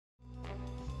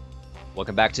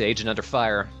Welcome back to Agent Under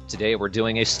Fire. Today we're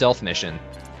doing a stealth mission.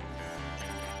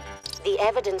 The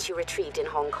evidence you retrieved in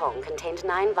Hong Kong contained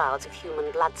 9 vials of human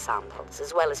blood samples,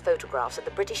 as well as photographs of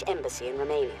the British Embassy in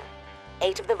Romania.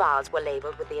 8 of the vials were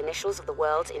labeled with the initials of the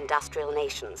world's industrial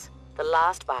nations. The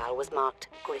last vial was marked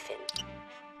Griffin.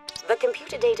 The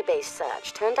computer database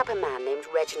search turned up a man named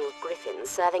Reginald Griffin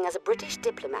serving as a British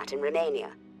diplomat in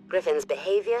Romania. Griffin's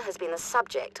behavior has been the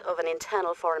subject of an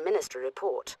internal foreign ministry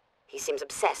report. He seems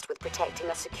obsessed with protecting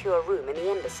a secure room in the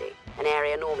embassy, an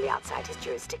area normally outside his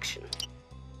jurisdiction.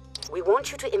 We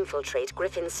want you to infiltrate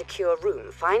Griffin's secure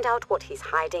room, find out what he's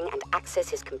hiding, and access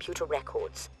his computer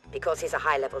records. Because he's a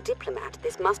high-level diplomat,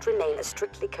 this must remain a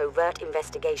strictly covert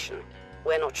investigation.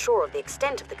 We're not sure of the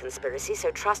extent of the conspiracy,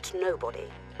 so trust nobody.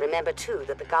 Remember, too,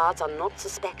 that the guards are not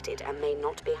suspected and may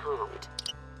not be harmed.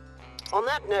 On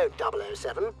that note,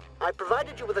 007, I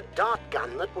provided you with a dart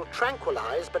gun that will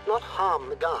tranquilize but not harm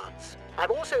the guards.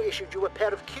 I've also issued you a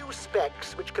pair of Q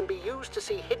specs which can be used to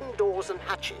see hidden doors and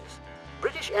hatches.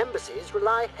 British embassies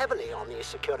rely heavily on these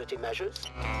security measures.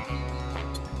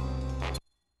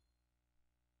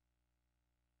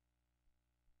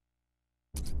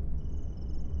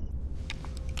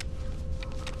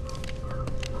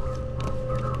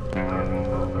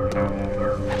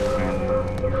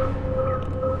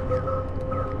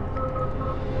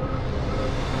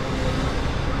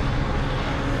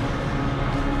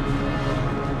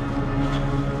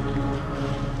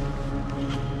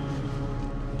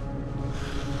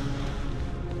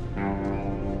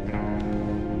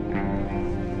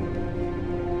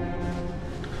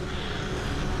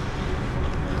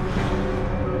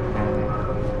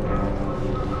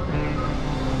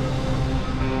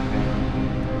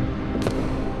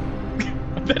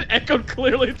 That echoed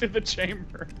clearly through the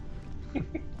chamber.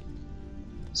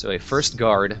 So a first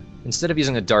guard, instead of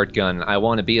using a dart gun, I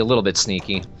want to be a little bit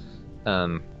sneaky.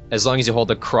 As long as you hold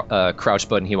the crouch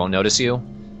button, he won't notice you.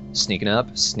 Sneaking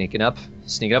up, sneaking up,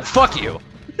 sneaking up. Fuck you!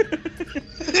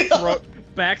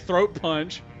 Back throat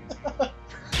punch.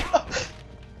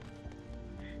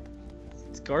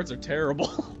 These guards are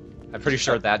terrible. I'm pretty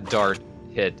sure that dart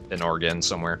hit an organ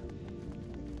somewhere.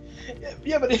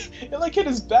 Yeah, but it like hit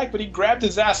his back, but he grabbed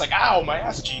his ass like, ow, my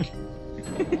ass cheek.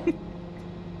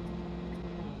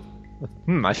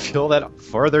 I feel that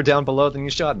farther down below than you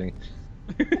shot me.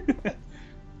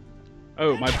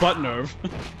 Oh, my butt nerve.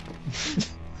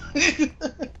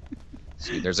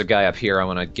 See, there's a guy up here I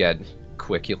want to get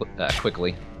quickly.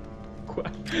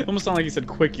 Almost sounded like you said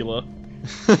Quicula.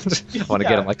 I want to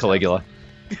get him like Caligula.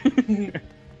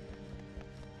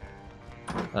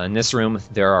 In this room,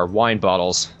 there are wine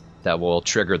bottles that will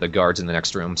trigger the guards in the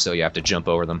next room, so you have to jump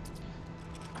over them.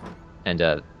 And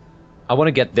I want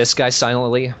to get this guy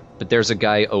silently, but there's a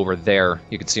guy over there,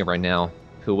 you can see him right now,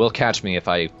 who will catch me if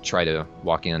I try to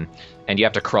walk in. And you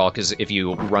have to crawl, because if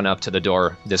you run up to the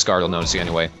door, this guard will notice you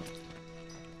anyway.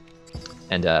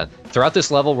 And throughout this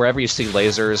level, wherever you see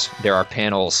lasers, there are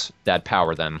panels that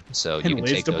power them, so you can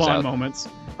take those out. Moments.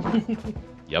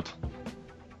 Yep.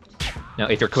 Now,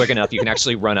 if you're quick enough, you can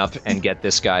actually run up and get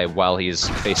this guy while he's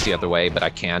faced the other way, but I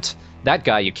can't. That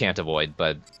guy you can't avoid,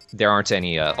 but there aren't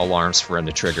any alarms for him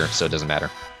to trigger, so it doesn't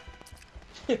matter.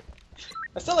 I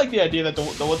still like the idea that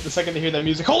the second they hear that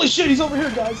music, holy shit, he's over here,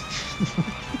 guys!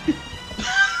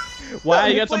 Wow,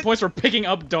 you got some points for picking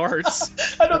up darts.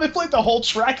 I know, they played the whole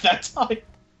track that time.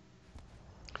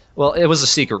 Well, it was a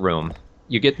secret room.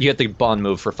 You get the Bond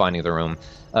move for finding the room.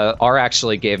 R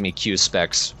actually gave me Q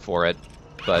specs for it,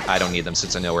 but I don't need them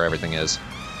since I know where everything is.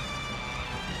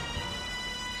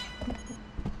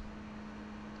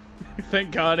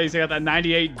 Thank God he's got that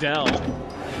 98 Dell.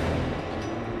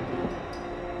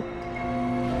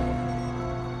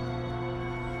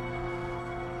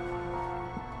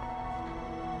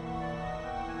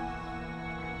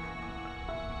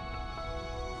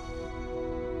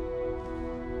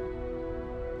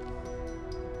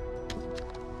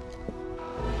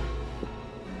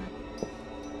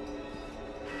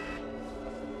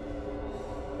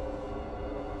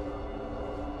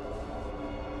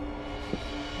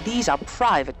 These are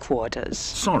private quarters.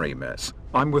 Sorry, miss.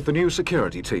 I'm with the new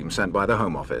security team sent by the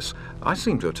Home Office. I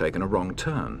seem to have taken a wrong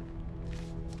turn.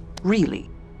 Really?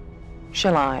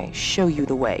 Shall I show you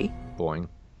the way? Boing.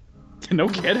 No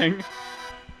kidding.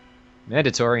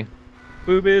 Mandatory.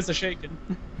 Boob is a shaking.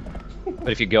 But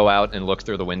if you go out and look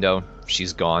through the window,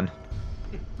 she's gone.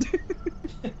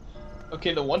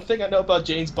 Okay, the one thing I know about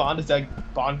James Bond is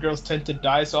that Bond girls tend to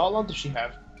die, so how long does she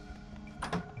have?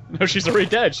 No, she's already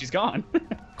dead. She's gone.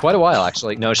 Quite a while,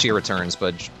 actually. No, she returns,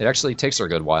 but it actually takes her a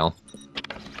good while.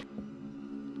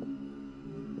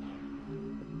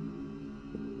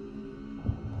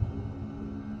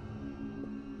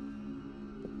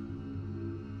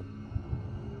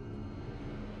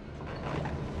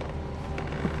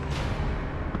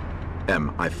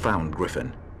 I found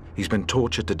Griffin. He's been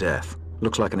tortured to death.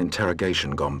 Looks like an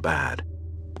interrogation gone bad.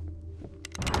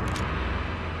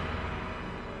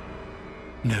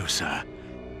 No, sir.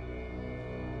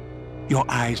 Your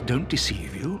eyes don't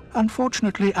deceive you.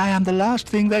 Unfortunately, I am the last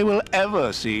thing they will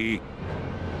ever see.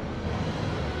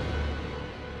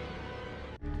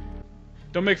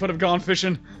 Don't make fun of gone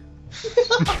fishing.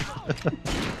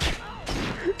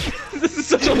 This is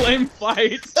such a lame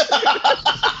fight.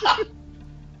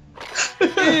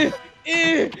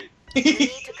 You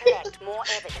need to collect more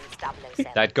evidence,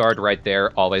 007. That guard right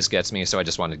there always gets me, so I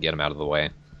just wanted to get him out of the way.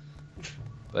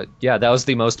 But yeah, that was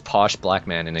the most posh black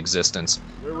man in existence.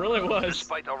 It really was.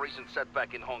 Despite our recent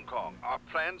setback in Hong Kong, our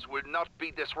plans will not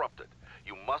be disrupted.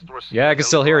 You must receive. Yeah, I can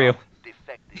still hear you.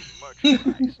 Defective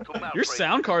merchandise to Your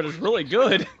sound card is really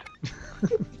good.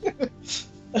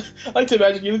 I like to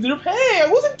imagine you in hey, I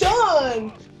wasn't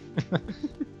done!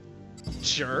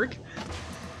 Jerk.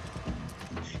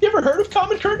 You ever heard of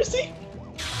common courtesy?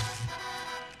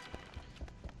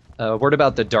 Word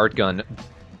about the dart gun.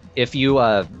 If you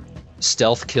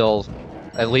stealth kill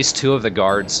at least 2 of the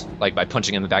guards, like by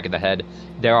punching in the back of the head,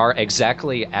 there are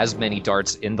exactly as many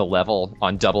darts in the level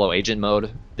on 00 agent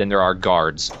mode than there are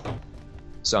guards.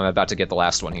 So I'm about to get the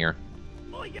last one here.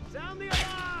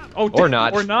 Oh, or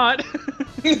not. Or not.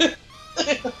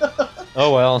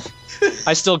 Oh well.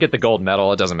 I still get the gold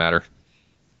medal, it doesn't matter.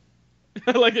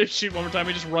 I like to shoot one more time,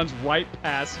 he just runs right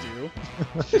past you.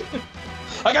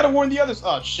 I gotta warn the others.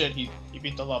 Oh shit, he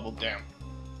beat the level, damn.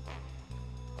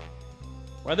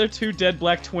 Why are there 2 dead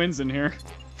black twins in here?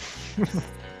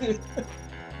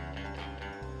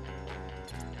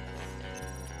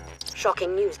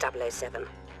 Shocking news, 007.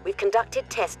 We've conducted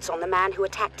tests on the man who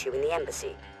attacked you in the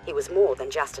embassy. He was more than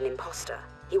just an imposter.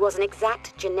 He was an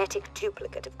exact genetic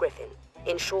duplicate of Griffin.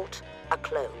 In short, a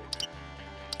clone.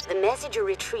 The message you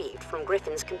retrieved from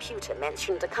Griffin's computer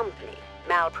mentioned a company,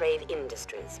 Malprave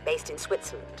Industries, based in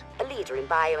Switzerland, a leader in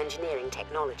bioengineering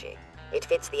technology. It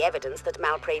fits the evidence that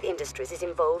Malprave Industries is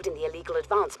involved in the illegal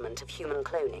advancement of human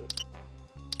cloning.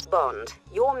 Bond,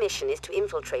 your mission is to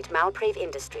infiltrate Malprave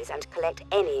Industries and collect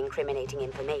any incriminating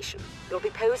information. You'll be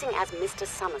posing as Mr.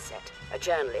 Somerset, a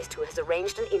journalist who has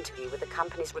arranged an interview with the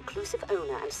company's reclusive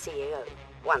owner and CEO.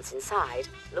 Once inside,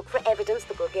 look for evidence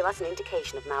that will give us an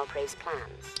indication of Malprave's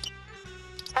plans.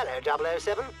 Hello,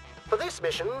 007. For this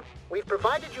mission, we've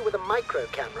provided you with a micro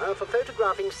camera for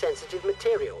photographing sensitive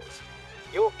materials.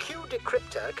 Your Q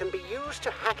decryptor can be used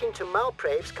to hack into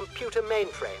Malprave's computer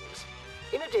mainframes.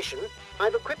 In addition,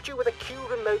 I've equipped you with a Q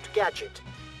remote gadget.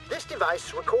 This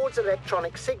device records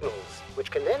electronic signals,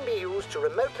 which can then be used to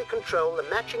remotely control the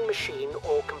matching machine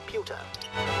or computer.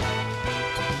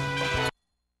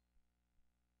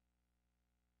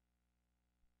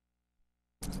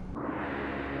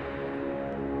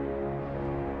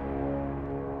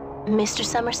 Mr.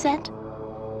 Somerset?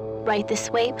 Right this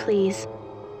way, please.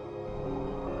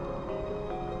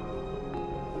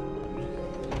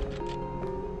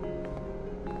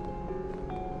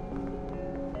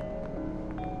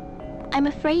 I'm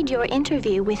afraid your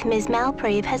interview with Ms.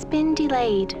 Malprave has been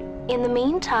delayed. In the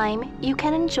meantime, you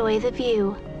can enjoy the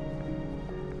view.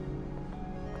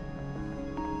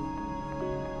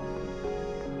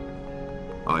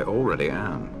 I already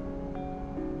am.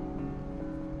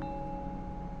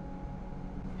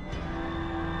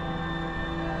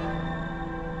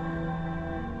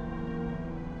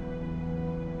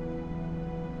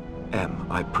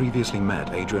 I previously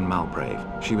met Adrian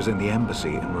Malprave. She was in the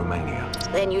embassy in Romania.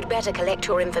 Then you'd better collect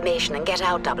your information and get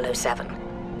out,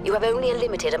 007. You have only a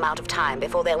limited amount of time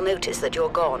before they'll notice that you're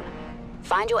gone.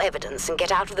 Find your evidence and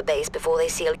get out of the base before they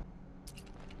seal.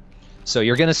 So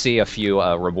you're gonna see a few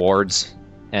rewards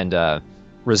and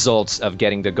results of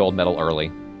getting the gold medal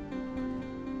early.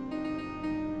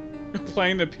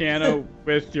 Playing the piano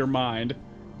with your mind.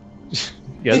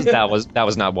 Yes, that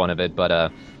was not one of it,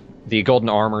 but the golden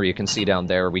armor you can see down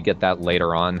there, we get that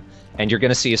later on. And you're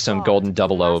going to see some golden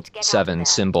 007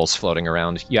 symbols floating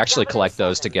around. You actually collect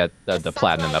those to get the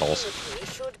platinum medals.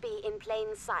 Should be in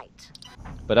plain sight.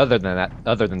 But other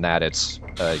than that, it's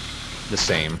the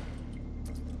same.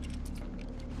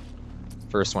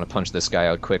 First, want to punch this guy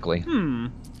out quickly.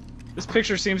 This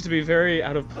picture seems to be very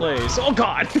out of place. Oh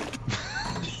god!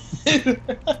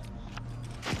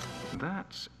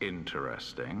 That's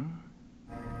interesting.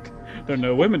 There are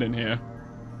no women in here.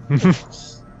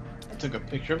 I took a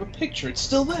picture of a picture. It's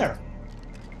still there.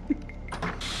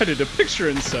 I did a picture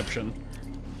inception.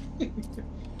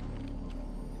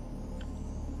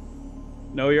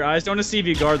 No, your eyes don't deceive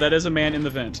you, guard. That is a man in the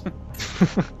vent.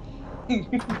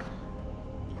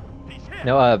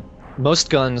 Now, most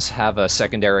guns have a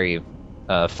secondary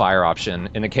fire option.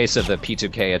 In the case of the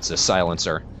P2K, it's a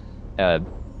silencer.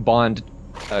 Bond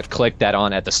clicked that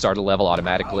on at the start of the level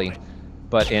automatically,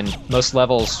 but in most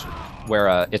levels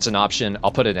where it's an option,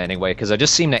 I'll put it anyway, because I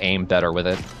just seem to aim better with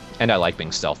it, and I like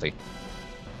being stealthy.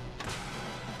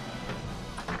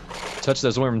 Touch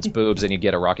those women's boobs and you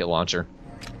get a rocket launcher.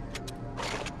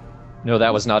 No,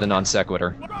 that was not a non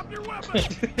sequitur.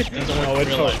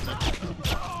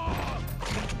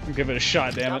 Give it a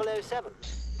shot, damn it. 007.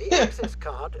 The access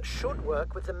card should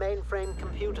work with the mainframe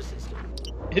computer system.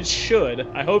 It should.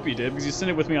 I hope you did, because you sent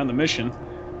it with me on the mission.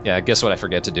 Yeah, guess what I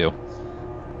forget to do?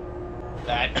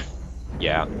 That.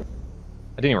 Yeah. I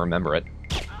didn't even remember it.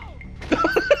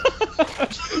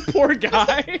 Poor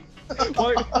guy.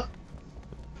 Like,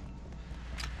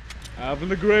 having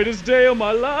the greatest day of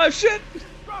my life. Shit!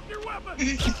 Drop your weapon!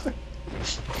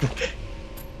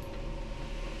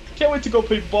 Can't wait to go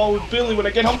play ball with Billy when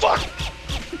I get home. Fuck!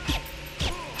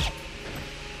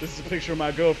 This is a picture of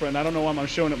my girlfriend. I don't know why I'm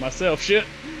showing it myself. Shit.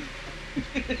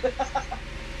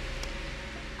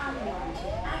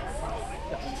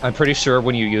 I'm pretty sure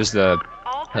when you use the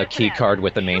key card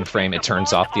with the mainframe, it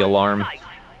turns off the alarm.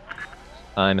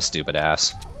 I'm a stupid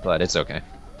ass, but it's okay.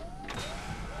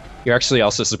 You're actually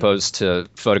also supposed to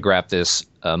photograph this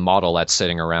model that's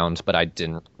sitting around, but I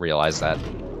didn't realize that.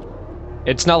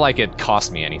 It's not like it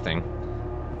cost me anything.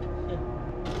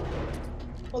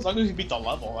 Well, as long as you beat the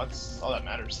level, that's all that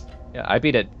matters. Yeah, I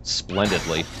beat it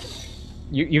splendidly.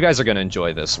 You guys are gonna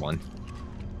enjoy this one.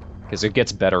 Because it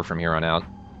gets better from here on out.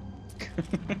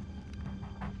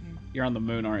 You're on the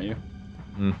moon, aren't you?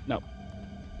 Mm. No.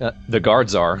 The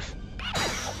guards are.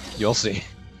 You'll see.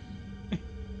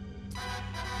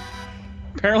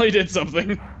 Apparently did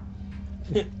something.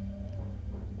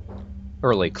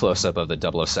 Early close-up of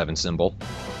the 007 symbol.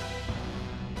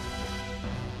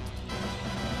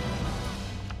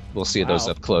 We'll see those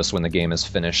up close when the game is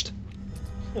finished.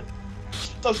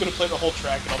 I was gonna play the whole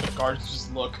track and all the guards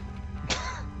just look.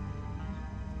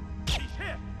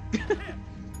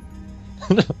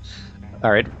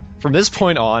 Alright, from this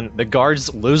point on, the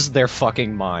guards lose their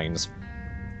fucking minds.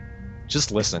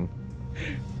 Just listen.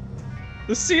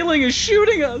 The ceiling is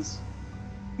shooting us!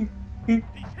 He's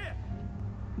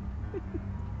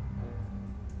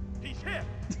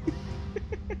hit!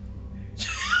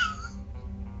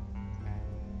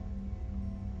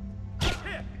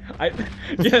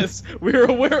 Yes, we're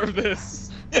aware of this.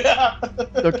 Yeah.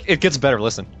 Look, it gets better,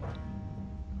 listen.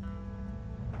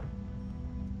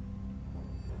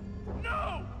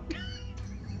 No!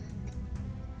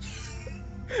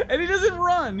 And he doesn't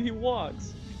run, he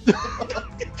walks.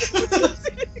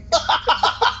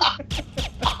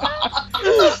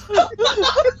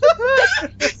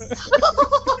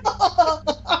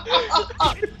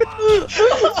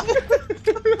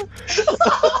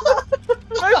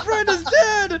 My friend is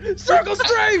dead! Circle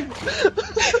strafe!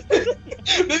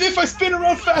 Maybe if I spin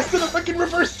around fast enough, I can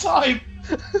reverse time.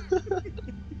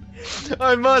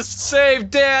 I must save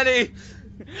Danny!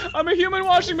 I'm a human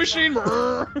washing machine! Seal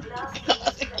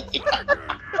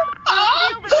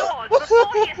the doors before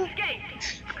he escapes.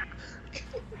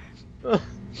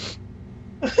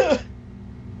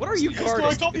 What are you Do I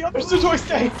guarding? call the others or do I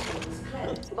stay?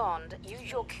 Bond,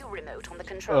 use your Q remote on the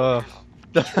control panel.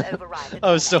 Which will override the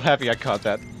I was so door happy I caught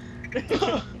that.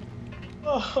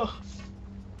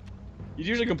 You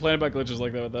usually complain about glitches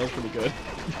like that, but that was pretty good.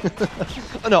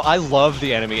 Oh no, I love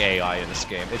the enemy AI in this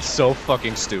game. It's so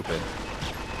fucking stupid.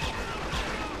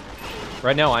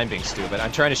 Right now I'm being stupid.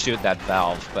 I'm trying to shoot that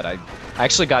valve, but I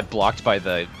actually got blocked by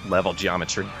the level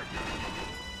geometry.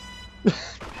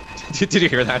 Did you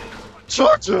hear that?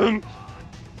 Charge him!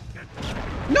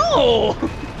 No!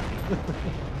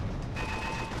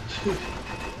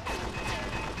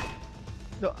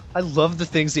 No, I love the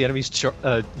things the enemies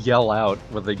yell out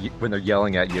when they're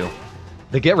yelling at you.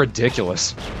 They get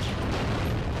ridiculous.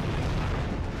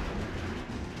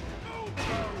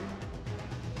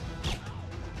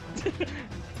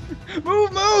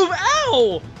 Move, move!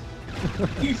 Ow!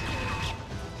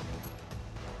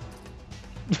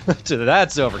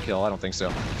 That's overkill. I don't think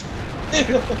so.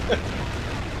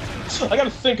 I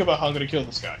gotta think about how I'm gonna kill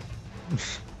this guy.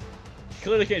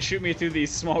 Clearly can't shoot me through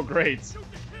these small grates.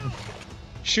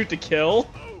 Shoot to kill?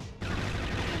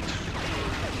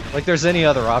 Like there's any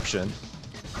other option.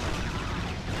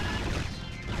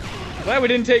 Glad we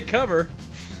didn't take cover.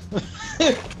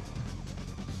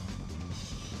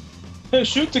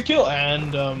 Shoot to kill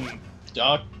and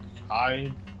duck.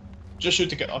 I just shoot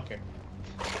to kill. Okay.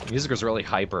 The music was really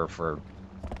hyper for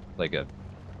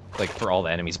for all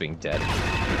the enemies being dead.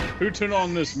 Who turned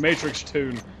on this Matrix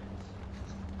tune?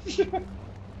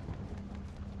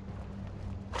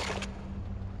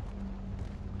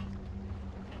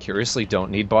 Curiously,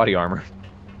 don't need body armor.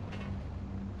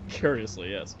 Curiously,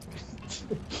 yes.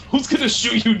 Who's gonna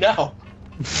shoot you now?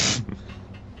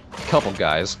 Couple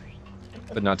guys,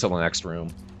 but not till the next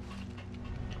room.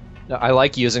 Now, I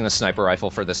like using the sniper rifle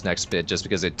for this next bit just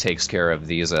because it takes care of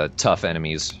these tough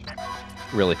enemies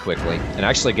really quickly, and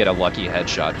actually get a lucky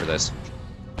headshot for this.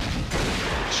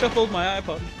 Shuffled my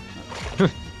iPod.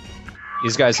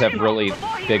 These guys have really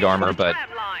big armor, but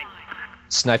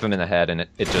snipe them in the head and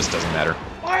it just doesn't matter.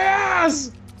 My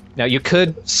ass! Now you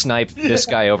could snipe this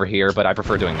guy over here, but I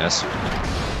prefer doing this.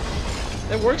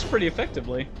 That works pretty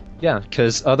effectively. Yeah,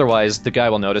 because otherwise the guy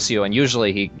will notice you, and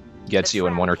usually he gets you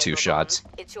in 1 or 2 shots.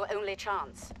 It's your only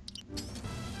chance.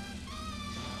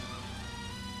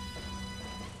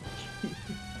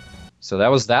 So that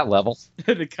was that level.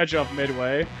 They cut you off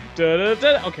midway.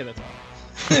 Da-da-da. Okay, that's all.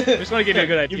 I just want to give you a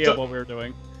good idea of what we were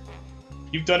doing.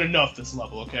 You've done enough this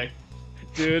level, okay?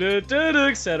 Da-da-da-da,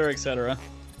 etc., etc.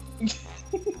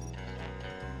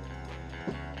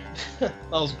 That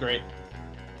was great.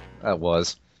 That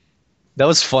was. That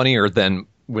was funnier than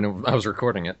when I was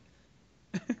recording it.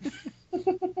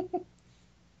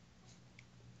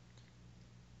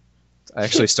 I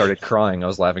actually started crying. I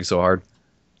was laughing so hard.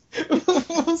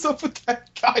 What's up with that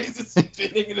guy just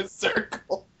spinning in a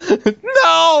circle?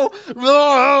 No!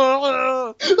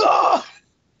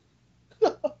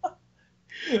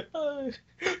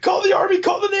 Call the army,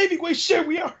 call the navy. Wait, shit,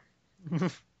 we are.